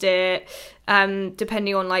used it,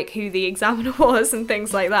 depending on like who the examiner was and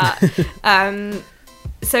things like that.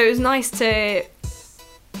 So it was nice to,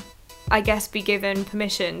 I guess, be given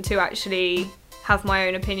permission to actually have my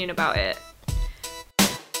own opinion about it.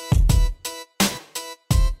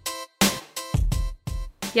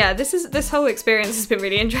 Yeah, this whole experience has been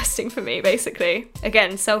really interesting for me, basically.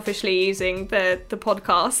 Again, selfishly using the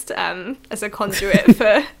podcast as a conduit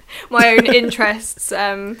for my own interests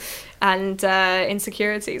and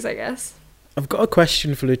insecurities, I guess. I've got a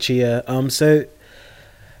question for Lucia. So,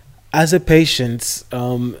 as a patient,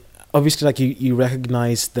 obviously, like you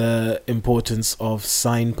recognize the importance of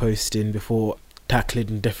signposting before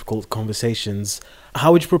tackling difficult conversations.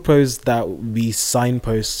 How would you propose that we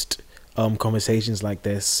signpost conversations like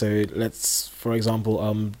this? So let's, for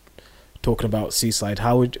example, talking about suicide.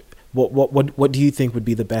 What do you think would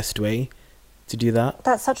be the best way to do that?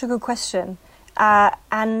 That's such a good question,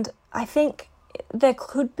 and I think there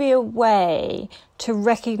could be a way to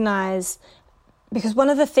recognise, because one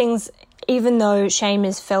of the things, even though shame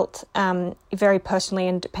is felt very personally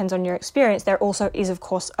and depends on your experience, there also is, of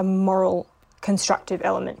course, a moral constructive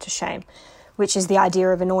element to shame, which is the idea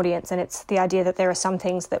of an audience, and it's the idea that there are some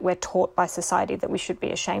things that we're taught by society that we should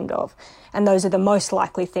be ashamed of, and those are the most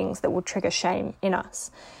likely things that will trigger shame in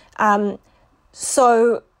us.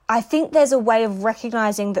 So I think there's a way of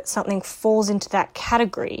recognising that something falls into that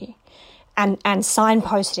category and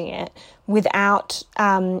signposting it without,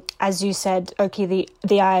 as you said,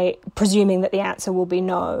 okay, presuming that the answer will be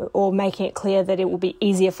no, or making it clear that it will be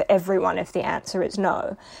easier for everyone if the answer is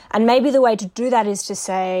no. And maybe the way to do that is to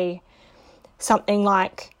say something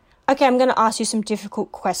like, okay, I'm going to ask you some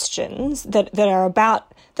difficult questions that are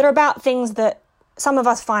about things that some of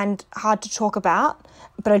us find hard to talk about,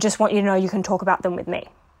 but I just want you to know you can talk about them with me,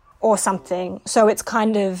 or something. So it's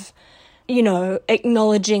kind of,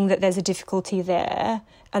 acknowledging that there's a difficulty there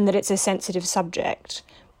and that it's a sensitive subject,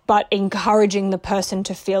 but encouraging the person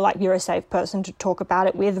to feel like you're a safe person to talk about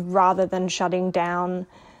it with, rather than shutting down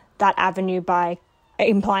that avenue by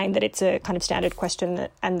implying that it's a kind of standard question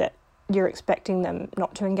and that you're expecting them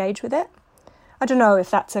not to engage with it. I don't know if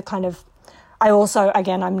that's a kind of... I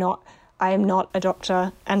am not a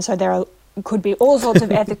doctor, and so could be all sorts of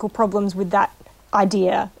ethical problems with that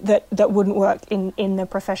idea that wouldn't work in the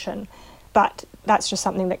profession. But that's just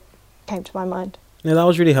something that came to my mind. Yeah, that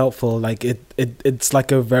was really helpful. Like it's like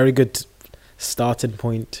a very good starting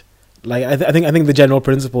point. Like I think the general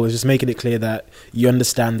principle is just making it clear that you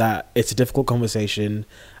understand that it's a difficult conversation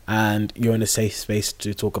and you're in a safe space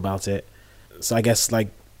to talk about it. So I guess like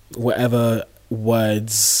whatever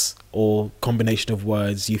words or combination of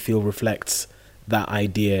words you feel reflects that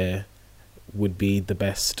idea would be the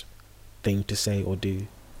best thing to say or do.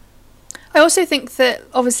 I also think that,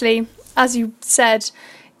 obviously, as you said,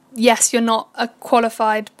 yes, you're not a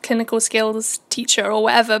qualified clinical skills teacher or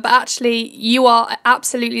whatever, but actually you are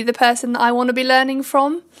absolutely the person that I want to be learning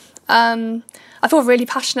from. I feel really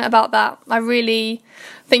passionate about that. I really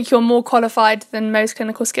think you're more qualified than most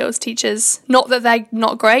clinical skills teachers. Not that they're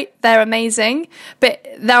not great, they're amazing, but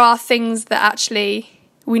there are things that actually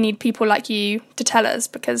we need people like you to tell us,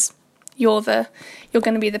 because you're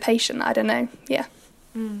going to be the patient. I don't know. Yeah.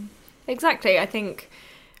 Exactly.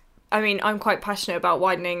 I'm quite passionate about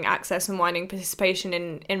widening access and widening participation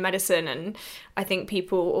in medicine, and I think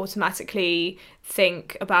people automatically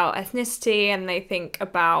think about ethnicity and they think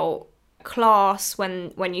about class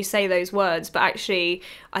when you say those words, but actually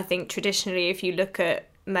I think traditionally, if you look at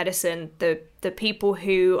medicine, the people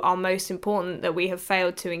who are most important that we have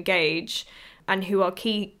failed to engage and who are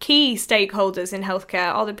key stakeholders in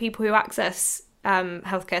healthcare are the people who access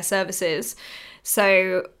healthcare services.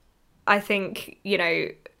 So I think,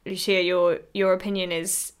 Lucia, your opinion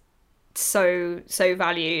is so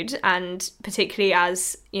valued, and particularly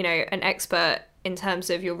as, an expert in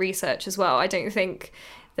terms of your research as well. I don't think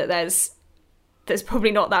that there's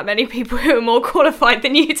probably not that many people who are more qualified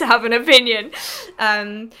than you to have an opinion.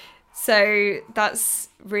 So that's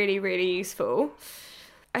really, really useful.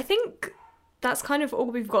 I think that's kind of all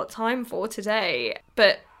we've got time for today.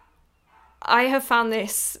 But I have found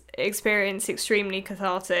this experience extremely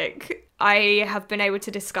cathartic. I have been able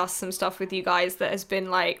to discuss some stuff with you guys that has been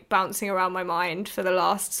like bouncing around my mind for the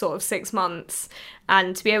last sort of 6 months.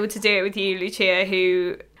 And to be able to do it with you, Lucia,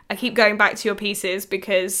 who I keep going back to your pieces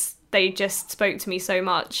because they just spoke to me so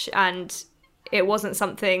much, and it wasn't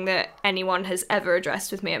something that anyone has ever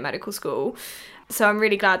addressed with me at medical school. So I'm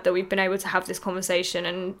really glad that we've been able to have this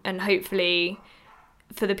conversation, and hopefully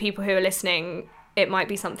for the people who are listening, it might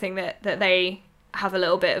be something that they have a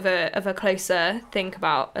little bit of a closer think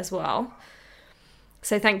about as well.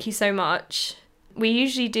 So thank you so much. We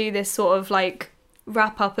usually do this sort of like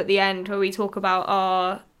wrap up at the end where we talk about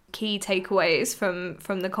our key takeaways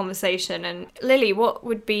from the conversation. And Lily, what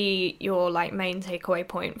would be your like main takeaway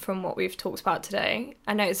point from what we've talked about today?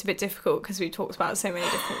 I know it's a bit difficult because we've talked about so many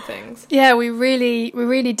different things. Yeah, we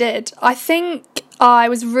really did. I think I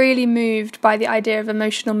was really moved by the idea of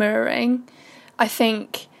emotional mirroring. I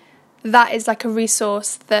think that is like a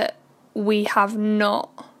resource that we have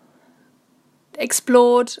not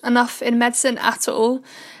explored enough in medicine at all.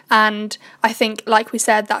 And I think, like we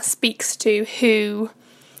said, that speaks to who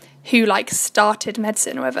like started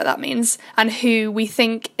medicine, whatever that means, and who we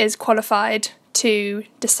think is qualified to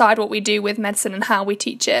decide what we do with medicine and how we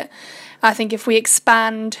teach it. I think if we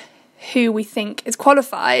expand who we think is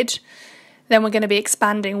qualified, then we're going to be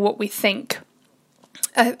expanding what we think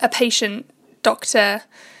a patient-doctor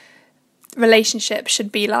relationship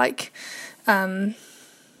should be like.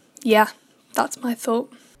 Yeah, that's my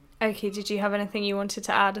thought. Okay, did you have anything you wanted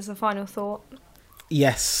to add as a final thought?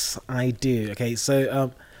 Yes, I do. Okay,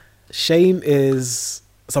 so shame is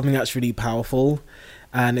something that's really powerful,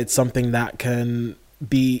 and it's something that can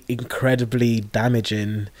be incredibly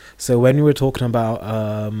damaging. So when we were talking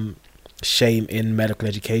about shame in medical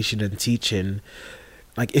education and teaching,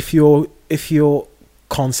 like if you're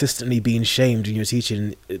consistently being shamed in your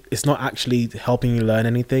teaching, it's not actually helping you learn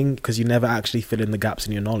anything, because you never actually fill in the gaps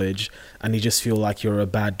in your knowledge and you just feel like you're a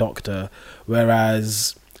bad doctor.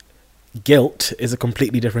 Whereas guilt is a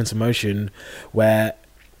completely different emotion, where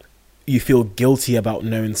you feel guilty about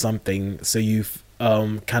knowing something, so you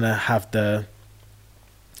kind of have the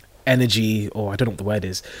energy, or I don't know what the word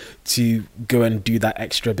is, to go and do that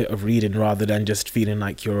extra bit of reading, rather than just feeling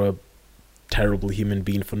like you're a terrible human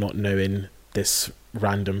being for not knowing this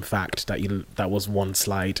random fact that was one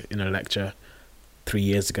slide in a lecture 3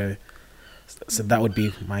 years ago. So that would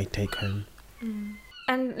be my take home.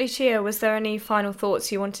 And Lucia, was there any final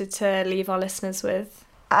thoughts you wanted to leave our listeners with?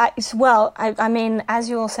 I mean, as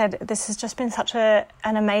you all said, this has just been such an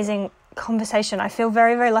amazing conversation. I feel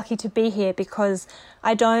very, very lucky to be here, because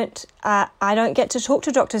I don't get to talk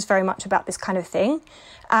to doctors very much about this kind of thing.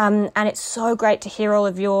 And it's so great to hear all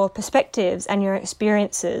of your perspectives and your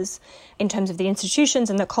experiences in terms of the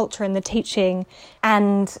institutions and the culture and the teaching.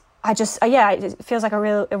 And it feels like a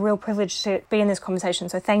real privilege to be in this conversation.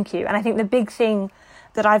 So thank you. And I think the big thing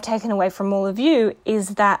that I've taken away from all of you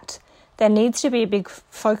is that there needs to be a big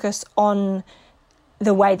focus on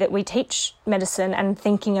the way that we teach medicine, and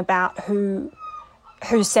thinking about who's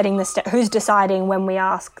setting the who's deciding when we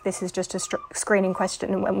ask this is just a screening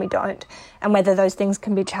question and when we don't, and whether those things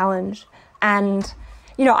can be challenged. And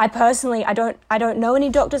I personally, I don't know any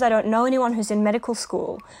doctors, I don't know anyone who's in medical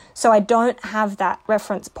school, so I don't have that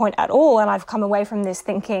reference point at all. And I've come away from this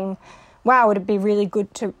thinking, wow, would it be really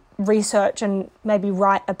good to research and maybe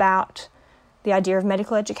write about the idea of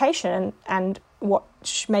medical education and what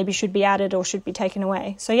maybe should be added or should be taken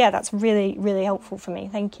away. So yeah, that's really, really helpful for me.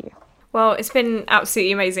 Thank you. Well, it's been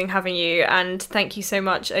absolutely amazing having you, and thank you so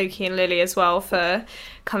much, Oki and Lily, as well, for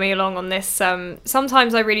coming along on this.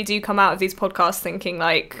 Sometimes I really do come out of these podcasts thinking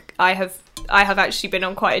like I have actually been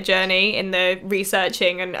on quite a journey in the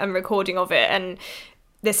researching and recording of it, and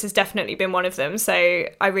this has definitely been one of them. So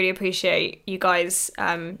I really appreciate you guys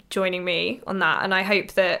joining me on that, and I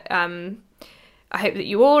hope that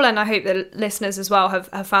you all, and I hope the listeners as well,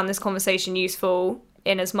 have found this conversation useful,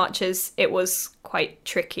 in as much as it was quite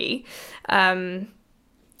tricky.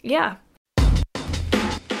 Yeah.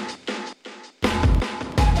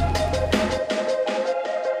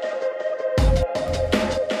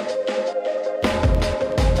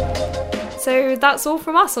 So that's all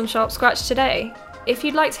from us on Sharp Scratch today. If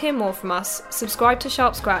you'd like to hear more from us, subscribe to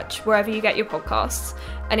Sharp Scratch wherever you get your podcasts,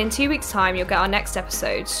 and in 2 weeks' time you'll get our next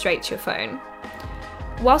episode straight to your phone.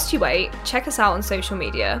 Whilst you wait, check us out on social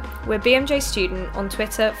media. We're BMJ Student on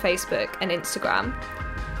Twitter, Facebook and Instagram.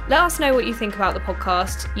 Let us know what you think about the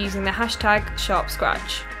podcast using the hashtag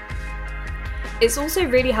SharpScratch. It's also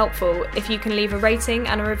really helpful if you can leave a rating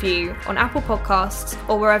and a review on Apple Podcasts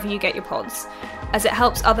or wherever you get your pods, as it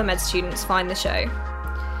helps other med students find the show.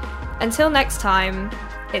 Until next time,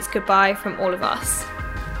 it's goodbye from all of us.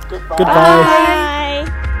 Goodbye.